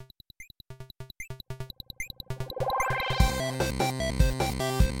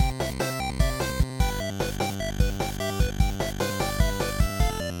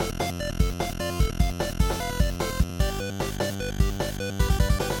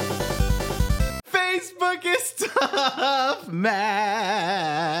Facebook is tough,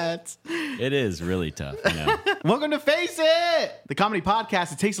 Matt. It is really tough. You know? Welcome to Face It, the comedy podcast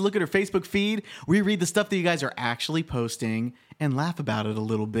that takes a look at our Facebook feed. We read the stuff that you guys are actually posting and laugh about it a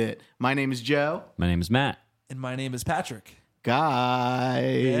little bit. My name is Joe. My name is Matt. And my name is Patrick. Guys,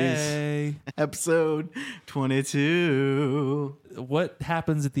 Hey. episode 22. What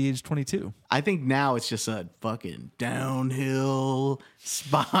happens at the age of 22? I think now it's just a fucking downhill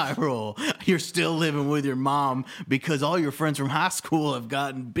spiral. You're still living with your mom because all your friends from high school have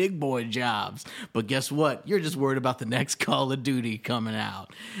gotten big boy jobs. But guess what? You're just worried about the next Call of Duty coming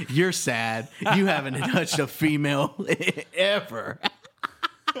out. You're sad. You haven't touched a female ever.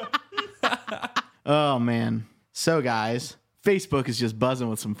 Oh, man. So, guys, Facebook is just buzzing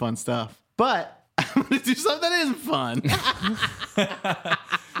with some fun stuff. But I'm going to do something that isn't fun.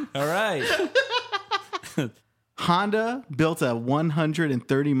 All right. Honda built a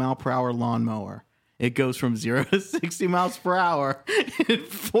 130 mile per hour lawnmower. It goes from 0 to 60 miles per hour in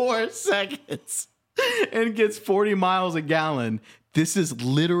 4 seconds and gets 40 miles a gallon. This is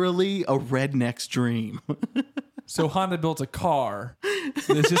literally a redneck's dream. So Honda built a car.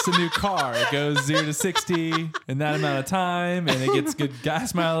 It's just a new car. It goes 0 to 60 in that amount of time, and it gets good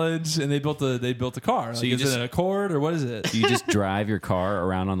gas mileage. And they built a car. So you is just- it an Accord or what is it? You just drive your car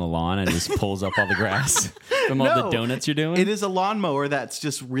around on the lawn and it just pulls up all the grass from all the donuts you're doing? It is a lawnmower that's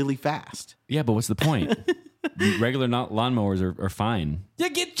just really fast. Yeah, but what's the point? Regular lawnmowers are fine. You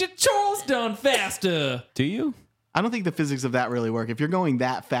get your chores done faster. Do you? I don't think the physics of that really work. If you're going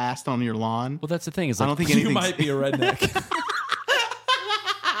that fast on your lawn, Well, that's the thing. Is I like, don't think You anything's... might be a redneck.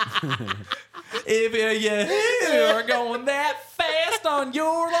 If you're going that fast on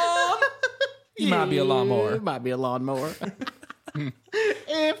your lawn, you might be a lawnmower. It might be a lawnmower.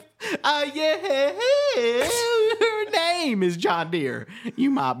 If your name is John Deere, you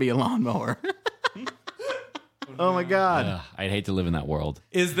might be a lawnmower. Oh my God. I'd hate to live in that world.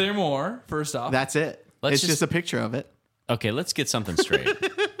 Is there more? First off, That's it. Let's It's just a picture of it. Okay, let's get something straight.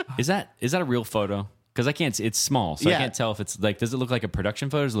 Is that a real photo? Because I can't. It's small, so Yeah. I can't tell if it's like. Does it look like a production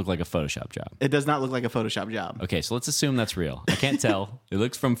photo? Or does it look like a Photoshop job? It does not look like a Photoshop job. Okay, so let's assume that's real. I can't tell. It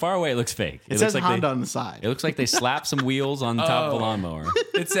looks from far away. It looks fake. It looks says like Honda They, on the side. it looks like they slapped some wheels on top of the lawnmower.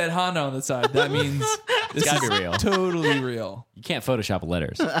 it said Honda on the side. That means this gotta is be real. totally real. You can't Photoshop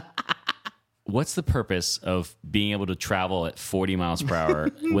letters. What's the purpose of being able to travel at 40 miles per hour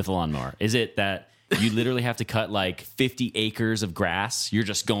with a lawnmower? Is it that you literally have to cut like 50 acres of grass? You're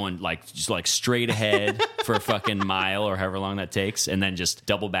just going like straight ahead for a fucking mile or however long that takes, and then just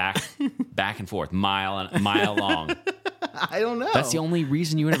double back and forth, mile long. I don't know. That's the only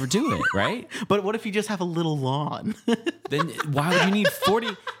reason you would ever do it, right? But what if you just have a little lawn? Then why would you need 40?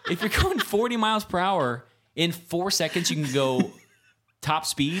 If you're going 40 miles per hour in 4 seconds, you can go top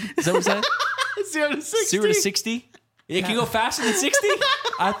speed. Is that what it said? 0 to 60. 0 to 60? It can go faster than 60?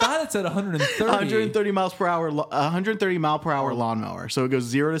 I thought it said 130. 130 miles per hour, 130 mile per hour lawnmower. So it goes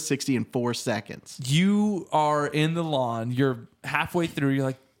 0 to 60 in 4 seconds. You are in the lawn. You're halfway through. You're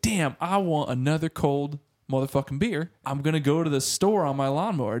like, damn, I want another cold motherfucking beer. I'm going to go to the store on my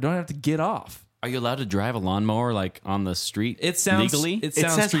lawnmower. I don't have to get off. Are you allowed to drive a lawnmower like on the street It sounds legally? It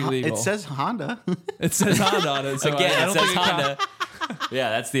sounds street legal. It says Honda. It says Honda on it. So Again, I it don't says think Honda. Yeah,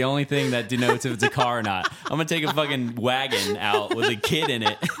 that's the only thing that denotes if it's a car or not. I'm going to take a fucking wagon out with a kid in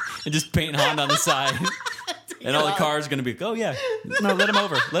it and just paint Honda on the side. And all the cars are going to be, oh, yeah. No, let him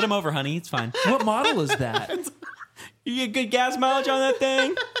over. Let him over, honey. It's fine. What model is that? You get good gas mileage on that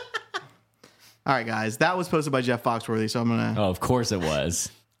thing? All right, guys. That was posted by Jeff Foxworthy. So I'm going to... Oh, of course it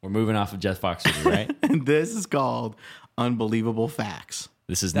was. We're moving off of Jeff Foxworthy, right? And this is called Unbelievable Facts.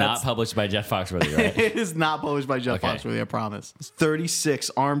 This is not published by Jeff Foxworthy, right? It is not published by Jeff Okay. Foxworthy, I promise. 36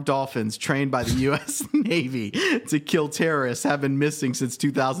 armed dolphins trained by the U.S. Navy to kill terrorists have been missing since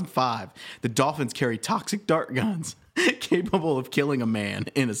 2005. The dolphins carry toxic dart guns capable of killing a man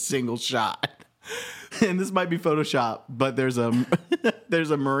in a single shot. And this might be Photoshop, but there's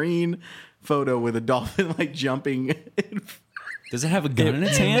a marine photo with a dolphin like jumping. Does it have a gun in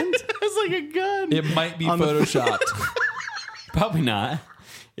its hand? It's like a gun. It might be On the- photoshopped. Probably not.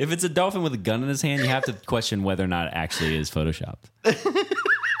 If it's a dolphin with a gun in his hand, you have to question whether or not it actually is photoshopped.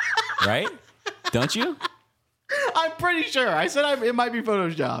 Right? Don't you? I'm pretty sure. I said it might be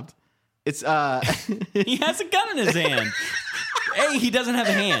Photoshopped. It's He has a gun in his hand. Hey, he doesn't have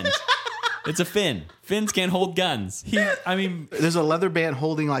a hand. It's a fin. Fins can't hold guns. there's a leather band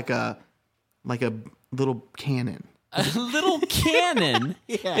holding like a little cannon. A little cannon.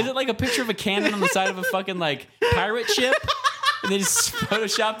 Yeah. Is it like a picture of a cannon on the side of a fucking like pirate ship? And they just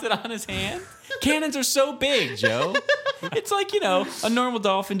photoshopped it on his hand? Cannons are so big, Joe. It's like, a normal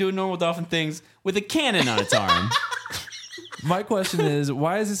dolphin doing normal dolphin things with a cannon on its arm. My question is,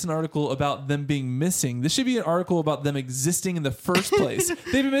 why is this an article about them being missing? This should be an article about them existing in the first place.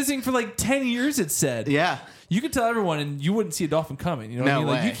 They've been missing for like 10 years, it said. Yeah. You could tell everyone and you wouldn't see a dolphin coming. You know what I No mean?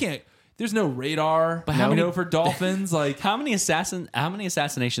 Like way. you can't, there's no radar. But how many- for dolphins? Like How many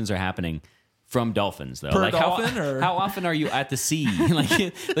assassinations are happening from dolphins, though? Per Like dolphin, or- how often are you at the sea? like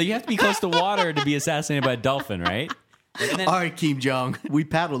you have to be close to water to be assassinated by a dolphin, right? And then, All right, Kim Jong. We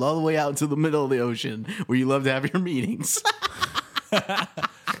paddled all the way out into the middle of the ocean where you love to have your meetings.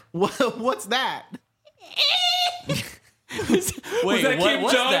 What's that? wait, was that what Kim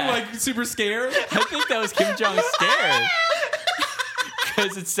was Jong that? like super scared? I think that was Kim Jong scared.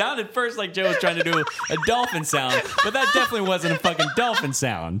 Because it sounded first like Joe was trying to do a dolphin sound, but that definitely wasn't a fucking dolphin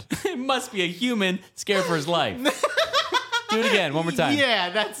sound. It must be a human scared for his life. Do it again, one more time. Yeah,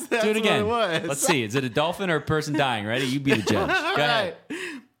 that's Do it again. what it was. Let's see. Is it a dolphin or a person dying? Ready? You be the judge. Go All ahead.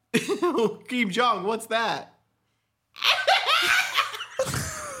 right. Kim Jong, what's that?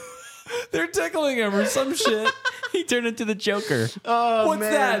 They're tickling him or some shit. He turned into the Joker. Oh, What's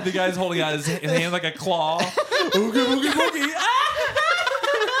man. that? The guy's holding out his hand like a claw. Oogie boogie boogie. Ah!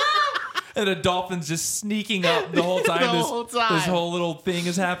 And a dolphin's just sneaking up the whole time. The whole time. This whole little thing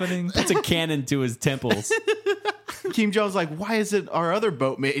is happening. It's a cannon to his temples. Kim Jong's like, why isn't our other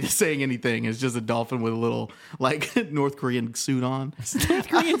boatmate saying anything? It's just a dolphin with a little, like, North Korean suit on. North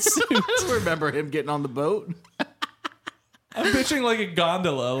Korean suit. I remember him getting on the boat. I'm picturing like a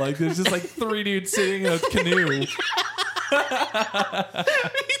gondola. Like there's just like three dudes sitting in a canoe. Me too. I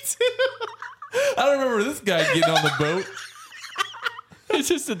don't remember this guy getting on the boat. It's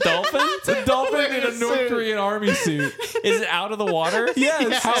just a dolphin? It's a dolphin in a Wearing a North suit. Korean army suit. Is it out of the water?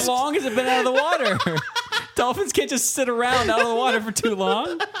 Yes. How long has it been out of the water? Dolphins can't just sit around out of the water for too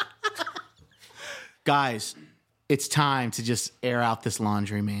long. Guys, it's time to just air out this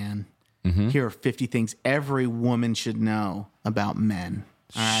laundry, man. Here are 50 things every woman should know about men.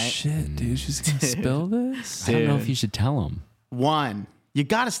 All right. Shit, dude, she's gonna spill this. I don't know Dude. if you should tell him. 1, you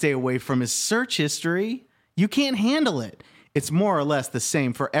got to stay away from his search history. You can't handle it. It's more or less the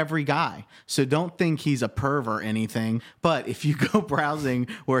same for every guy. So don't think he's a perv or anything. But if you go browsing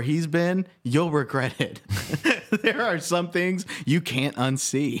where he's been, you'll regret it. There are some things you can't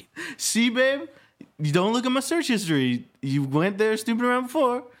unsee. See, babe, you don't look at my search history. You went there snooping around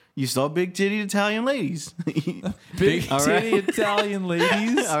before. You saw big titty Italian ladies. Big All titty right. Italian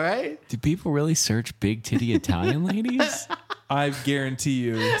ladies. All right. Do people really search big titty Italian ladies? I guarantee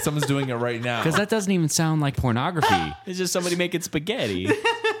you, someone's doing it right now. Because that doesn't even sound like pornography. It's just somebody making spaghetti.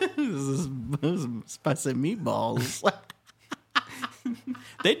 This is spicy meatballs.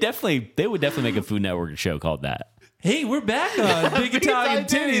 They would definitely make a Food Network show called that. Hey, we're back on Big Big Italian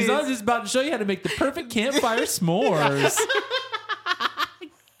Italian Titties. I was just about to show you how to make the perfect campfire s'mores.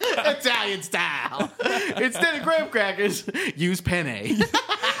 Italian style. Instead of graham crackers, use penne.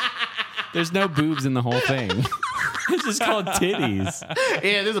 There's no boobs in the whole thing. It's just called titties.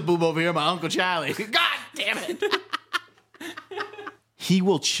 Yeah, there's a boob over here, my Uncle Charlie. God damn it. He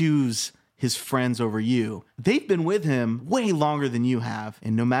will choose his friends over you. They've been with him way longer than you have.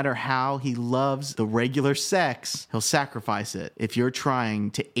 And no matter how he loves the regular sex, he'll sacrifice it if you're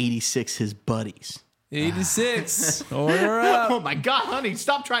trying to 86 his buddies. 86. Order up. Oh my God, honey,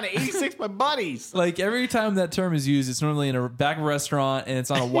 stop trying to 86 my buddies. Like every time that term is used, it's normally in a back of a restaurant and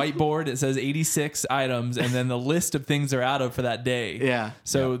it's on a whiteboard. It says 86 items and then the list of things they're out of for that day. Yeah.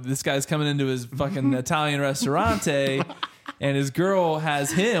 So this guy's coming into his fucking Italian restaurante and his girl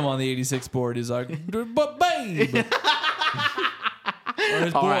has him on the 86 board. He's like, but babe. Or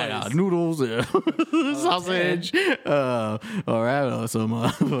his All boys. right, noodles, sausage. All right, some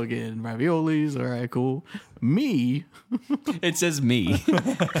fucking raviolis. All right, cool. Me. It says me.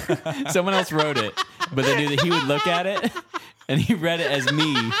 Someone else wrote it, but they knew that he would look at it, and he read it as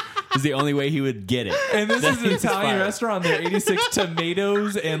me is the only way he would get it. And this is an That's Italian fire. restaurant. There are 86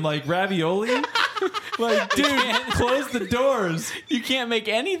 tomatoes and like ravioli. Like, dude, close the doors. You can't make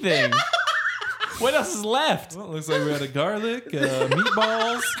anything. What else is left? Well, it looks like we had a garlic,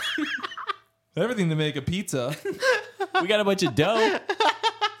 meatballs, everything to make a pizza. We got a bunch of dough.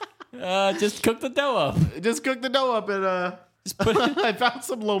 Just cook the dough up. Just cook the dough up and Just put it, I found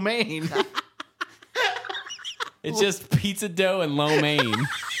some lo mein. it's just pizza dough and lo mein.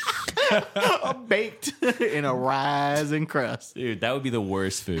 Baked in a rising crust. Dude, that would be the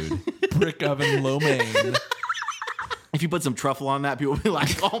worst food. Brick oven lo mein. If you put some truffle on that, people will be like,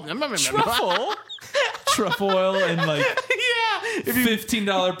 oh, Truffle? Truffle oil and like Yeah. If you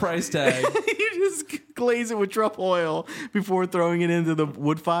 $15 price tag. you just glaze it with truffle oil before throwing it into the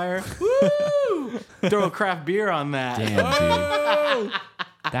wood fire. Woo! Throw a craft beer on that. Damn, dude.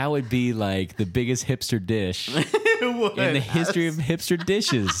 That would be like the biggest hipster dish in the history of hipster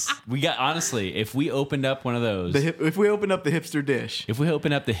dishes. We got, honestly, if we opened up one of those, If we open up the hipster dish. if we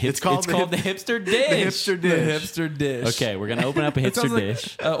open up the It's called the hipster dish. The hipster The dish. hipster dish. Okay, we're gonna open up a It hipster sounds like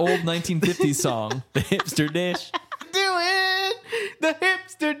dish. an old 1950s song. The hipster dish. Do it. The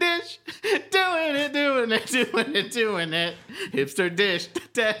hipster dish. Doing it. Hipster dish.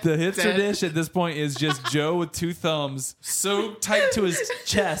 The hipster dish at this point is just Joe with two thumbs so tight to his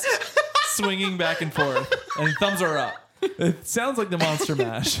chest, swinging back and forth, and thumbs are up. It sounds like the Monster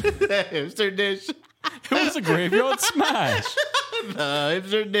Mash. The hipster dish. It was a graveyard smash. The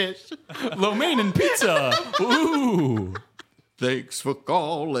hipster dish. Lo mein and pizza. Ooh. Thanks for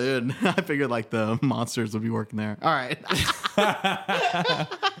calling. I figured like the monsters would be working there. All right.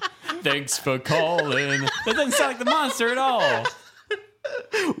 Thanks for calling. That doesn't sound like the monster at all.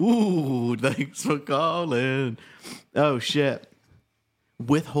 Ooh, thanks for calling. Oh, shit.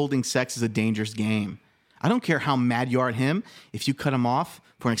 Withholding sex is a dangerous game. I don't care how mad you are at him. If you cut him off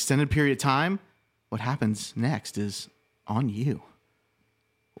for an extended period of time, what happens next is on you.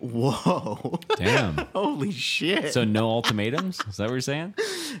 Whoa. Damn. Holy shit. So no ultimatums? Is that what you're saying?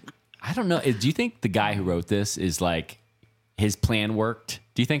 I don't know. Do you think the guy who wrote this is like his plan worked?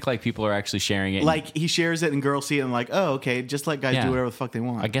 Do you think like people are actually sharing it? like he shares it and girls see it and like, oh, okay, just let guys Yeah. do whatever the fuck they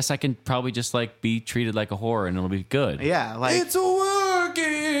want. I guess I can probably just like be treated like a whore and it'll be good. Yeah, like It's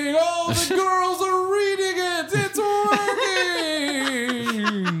working. All the girls are reading it. It's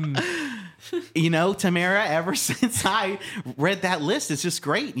working. you know, Tamara, ever since I read that list, it's just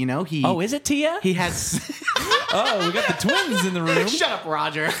great. You know, he Oh, is it Tia? he has Oh, we got the twins in the room. shut up,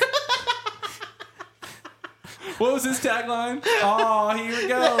 Roger. What was his tagline? Oh, here it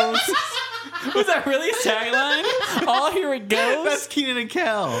goes. Was that really a tagline? Oh, here it goes. That's Keenan and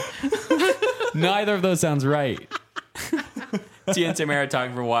Kel. Neither of those sounds right. Tia and Tamara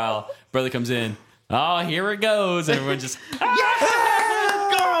talking for a while. Brother comes in. Oh, here it goes. And everyone just, Go,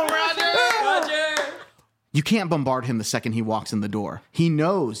 Roger. You can't bombard him the second he walks in the door. He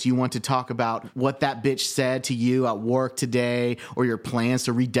knows you want to talk about what that bitch said to you at work today or your plans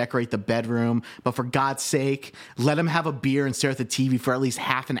to redecorate the bedroom. But for God's sake, let him have a beer and stare at the TV for at least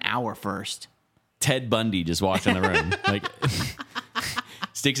half an hour first. Ted Bundy just walked in the room. Like,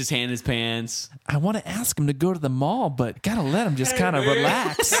 sticks his hand in his pants. I want to ask him to go to the mall, but gotta let him just kind of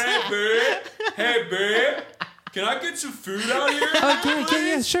relax. Hey, babe. Can I get some food out here?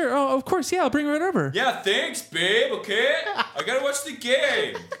 Yeah, sure. Oh, of course. Yeah, I'll bring it right over. Yeah, thanks, babe, okay? I gotta watch the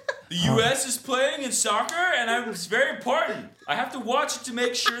game. The U.S. is playing in soccer, and it's very important. I have to watch it to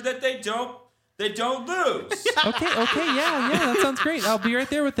make sure that they don't lose. Okay, yeah, that sounds great. I'll be right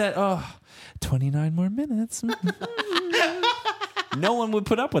there with that. Oh, 29 more minutes. No one would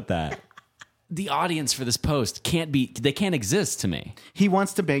put up with that. The audience for this post can't exist to me. He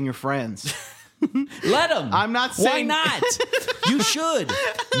wants to bang your friends. Let him. I'm not Why saying- not? You should.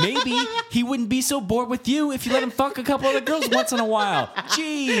 Maybe he wouldn't be so bored with you if you let him fuck a couple other girls once in a while.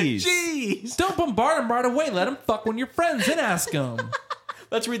 Jeez. Jeez. Don't bombard him right away. Let him fuck one of your friends and ask him.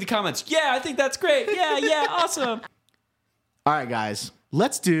 Let's read the comments. Yeah, I think that's great. Yeah, awesome. All right, guys.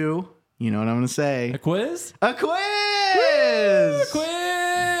 Let's do, you know what I'm going to say. A quiz? A quiz.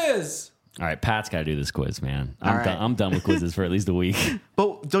 Quiz! All right, Pat's got to do this quiz, man. All right. I'm done with quizzes for at least a week.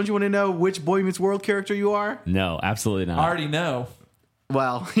 But don't you want to know which Boy Meets World character you are? No, absolutely not. I already know.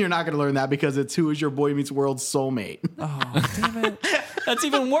 Well, you're not going to learn that because it's who is your Boy Meets World soulmate. Oh, damn it. That's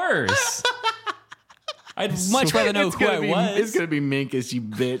even worse. I'd much rather know who I was. It's going to be Minkus, you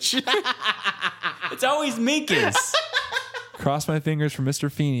bitch. It's always Minkus. Cross my fingers for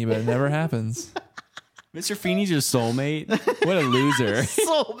Mr. Feeney, but it never happens. Mr. Feeney's your soulmate? What a loser.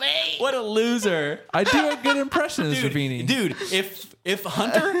 Soulmate. What a loser. I do a good impression of Mr. Feeney. Dude, if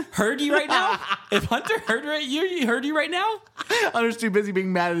Hunter heard you right now, heard you right now, Hunter's too busy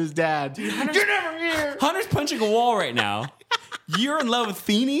being mad at his dad. You're never here. Hunter's punching a wall right now. You're in love with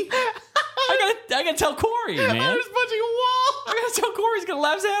Feeney? I gotta tell Corey, man. Hunter's punching a wall. I gotta tell Corey he's gonna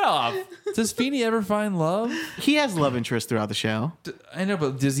laugh his head off. Does Feeney ever find love? He has love interest throughout the show. I know,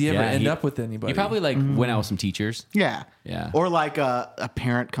 but does he ever Yeah, end he- up with anybody? He probably like went out with some teachers. Yeah. Yeah. Or like a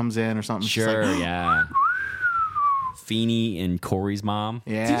parent comes in or something. She's Sure, like, yeah. Feeney and Corey's mom.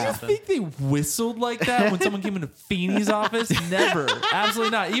 Did you yeah. think they whistled like that when someone came into Feeney's office? Never.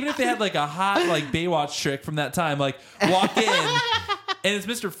 Absolutely not. Even if they had like a hot like Baywatch trick from that time, like walk in and it's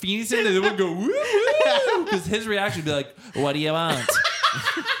Mr. Feeney sitting there, they would go, woo woo, because his reaction would be like, what do you want?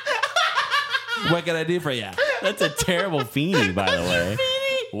 What can I do for you? That's a terrible Feeney, by the way.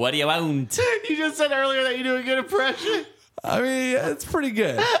 What do you want? You just said earlier that you do a good impression. I mean, it's pretty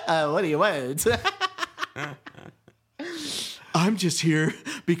good. What do you want? I'm just here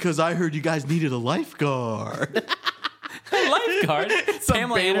because I heard you guys needed a lifeguard. Lifeguard. Some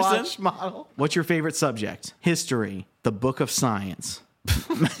Pamela Baywatch Anderson. model. What's your favorite subject? History. The book of science.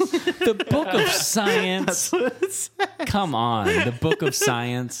 The Book of Science. Come on. The Book of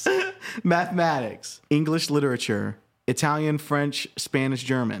Science. Mathematics. English literature. Italian, French, Spanish,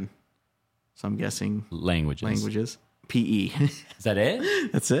 German. So I'm guessing languages. PE. Is that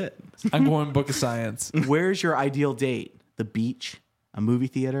it? That's it. I'm going Book of Science. Where's your ideal date? The beach, a movie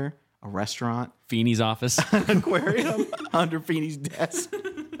theater, a restaurant, Feeney's office. aquarium, under Feeney's desk,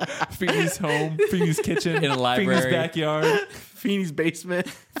 Feeney's home, Feeney's kitchen, In a library. Feeney's backyard, Feeney's basement.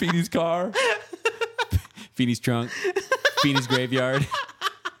 Feeney's car. Feeney's trunk. Feeney's graveyard.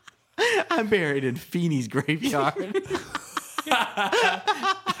 I'm buried in Feeney's graveyard.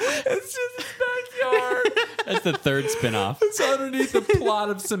 It's just his backyard. That's the third spinoff. It's underneath a plot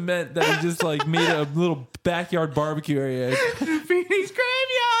of cement that he just like made a little backyard barbecue area. Feeney's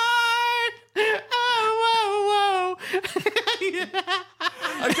graveyard. Oh, whoa, whoa.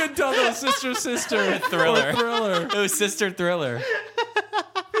 I couldn't tell if it was Sister, Thriller. or Thriller. It was Sister Thriller.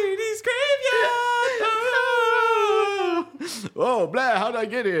 Feeney's graveyard. Oh, blah, how'd I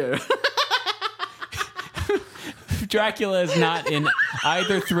get here? Dracula is not in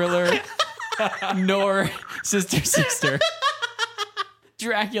either Thriller nor Sister.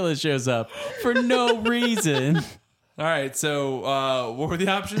 Dracula shows up for no reason. All right, so what were the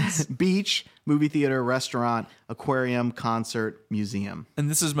options? Beach, movie theater, restaurant, aquarium, concert, museum. And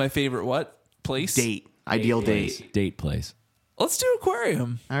this is my favorite what? Place? Date. Ideal date. Date place. Let's do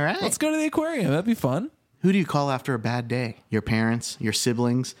aquarium. All right. Let's go to the aquarium. That'd be fun. Who do you call after a bad day? Your parents, your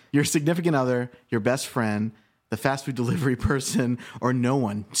siblings, your significant other, your best friend, the fast food delivery person, or no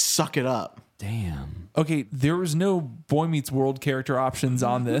one. Suck it up. Damn. Okay, there was no Boy Meets World character options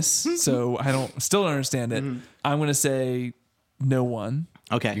on this, so I still don't understand it. I'm gonna say no one.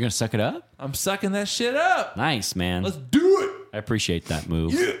 Okay. You're gonna suck it up? I'm sucking that shit up. Nice, man. Let's do it. I appreciate that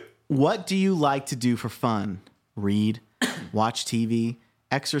move. What do you like to do for fun? Read, watch TV,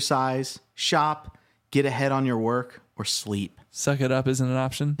 exercise, shop, get ahead on your work, or sleep? Suck it up isn't an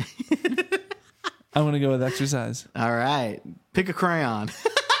option. I'm gonna go with exercise. All right. Pick a crayon.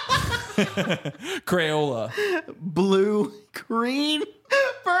 Crayola. Blue, green,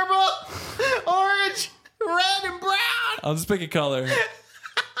 purple, orange, red, and brown. I'll just pick a color.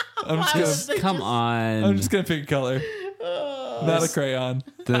 I'm Come on. just gonna pick a color. Not a crayon.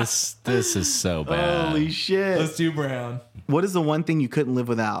 This is so bad. Holy shit. Let's do brown. What is the one thing you couldn't live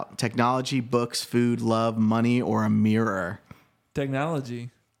without? Technology, books, food, love, money, or a mirror? Technology.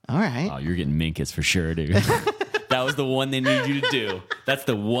 All right. Oh, you're getting Minkus for sure, dude. That was the one they needed you to do. That's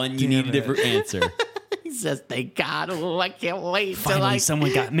the one you Damn needed it. to answer. He says, thank God. Oh, I can't wait. Finally,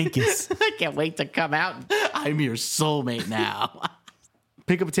 someone got Minkus. I can't wait to come out. I'm your soulmate now.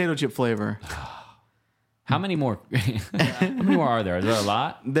 Pick a potato chip flavor. How many more? How many more are there? Is there a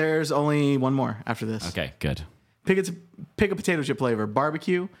lot? There's only one more after this. Okay, good. Pick a potato chip flavor.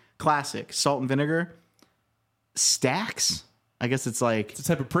 Barbecue, classic, salt and vinegar, stacks. I guess it's like It's a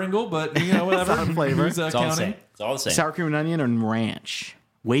type of Pringle, but you know, whatever. It's not a flavor. Who's, It's all the counting? same. It's all the same. sour cream and onion and ranch.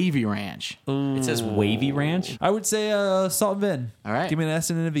 Wavy ranch. It says Wavy Ranch. I would say salt and vin. All right. Give me an S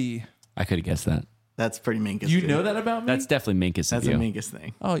and a V. I could have guessed that. That's pretty Minkus. You dude. know that about me? That's definitely Minkus That's of a you. Minkus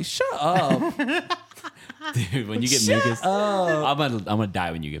thing. Oh, shut up. Dude, when you get Minkus, I'm gonna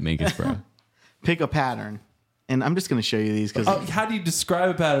die when you get Minkus, bro. Pick a pattern. And I'm just going to show you these because How do you describe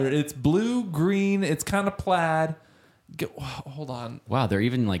a pattern? It's blue, green, it's kind of plaid. Hold on. Wow, they're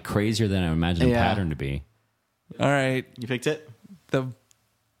even like crazier than I imagined a Yeah. pattern to be. All right. you picked it. The Tell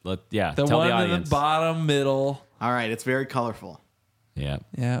one the in the audience. bottom middle. All right. It's very colorful. Yeah.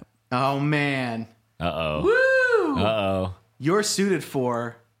 Yeah. Oh, man. Uh-oh. Woo! Uh-oh. You're suited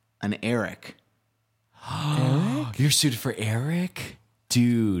for an Eric, You're suited for Eric?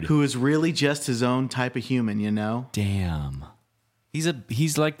 Dude. who is really just his own type of human, you know? Damn.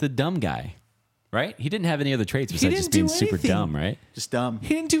 He's like the dumb guy, right? He didn't have any other traits besides didn't just being do super anything. dumb, right? Just dumb.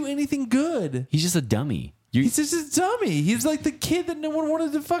 He didn't do anything good. He's just a dummy. He's just a dummy. He's like the kid that no one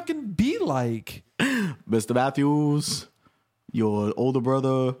wanted to fucking be like. Mr. Matthews, your older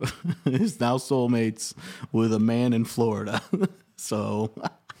brother is now soulmates with a man in Florida. So,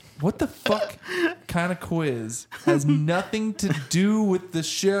 What the fuck kind of quiz has nothing to do with the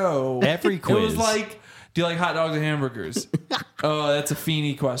show? Every It was quiz. like, do you like hot dogs or hamburgers? Oh, that's a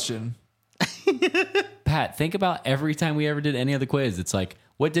Feeney question. Pat, think about every time we ever did any other quiz. It's like,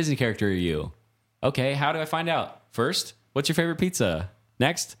 what Disney character are you? Okay, how do I find out? First, what's your favorite pizza?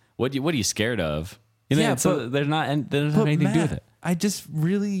 Next, what are you scared of? You know, Yeah, so but- there's not anything But to do with Matt, it. I just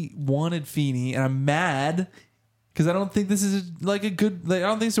really wanted Feeney, and I'm mad because I don't think this is like a good. Like, I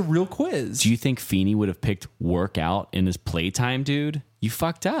don't think it's a real quiz. Do you think Feeney would have picked work out in his playtime, dude? You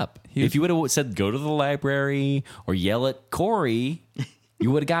fucked up. If you would have said go to the library or yell at Corey,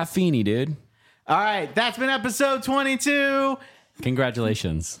 you would have got Feeney, dude. All right, that's been episode 22.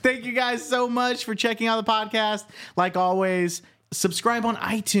 Congratulations. Thank you guys so much for checking out the podcast. Like always, subscribe on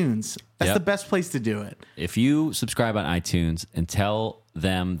iTunes. That's Yep. the best place to do it. If you subscribe on iTunes and tell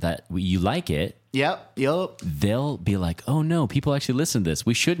them that you like it, Yep. they'll be like, oh no, people actually listen to this.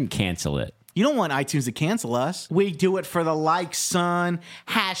 We shouldn't cancel it. You don't want iTunes to cancel us. We do it for the likes, son.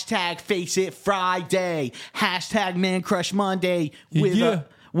 Hashtag Face It Friday. Hashtag Man Crush Monday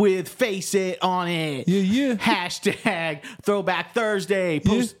with Face It on it. Yeah. Hashtag Throwback Thursday.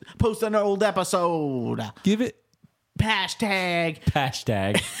 Post an old episode. Give it. Hashtag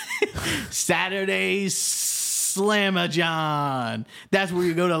Hashtag. Saturdays Slamajon. That's where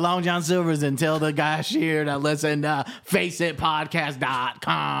you go to Long John Silver's and tell the cashier to listen to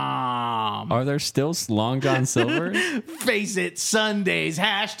faceitpodcast.com. Are there still Long John Silver? Face It Sundays.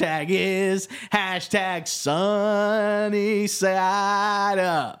 Hashtag is hashtag sunny side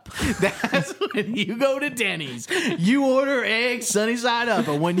up. That's when you go to Denny's. You order eggs sunny side up.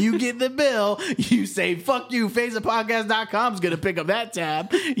 And when you get the bill, you say, fuck you, faceitpodcast.com is going to pick up that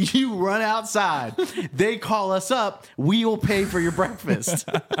tab. You run outside. They call us up. We will pay for your breakfast.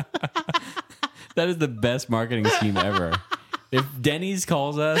 That is the best marketing scheme ever. If Denny's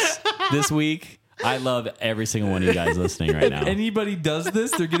calls us this week, I love every single one of you guys listening right now. Anybody does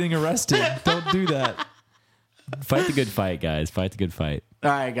this, they're getting arrested. Don't do that. Fight the good fight, guys. Fight the good fight. All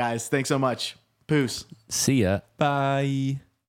right, guys. Thanks so much. Peace. See ya. Bye.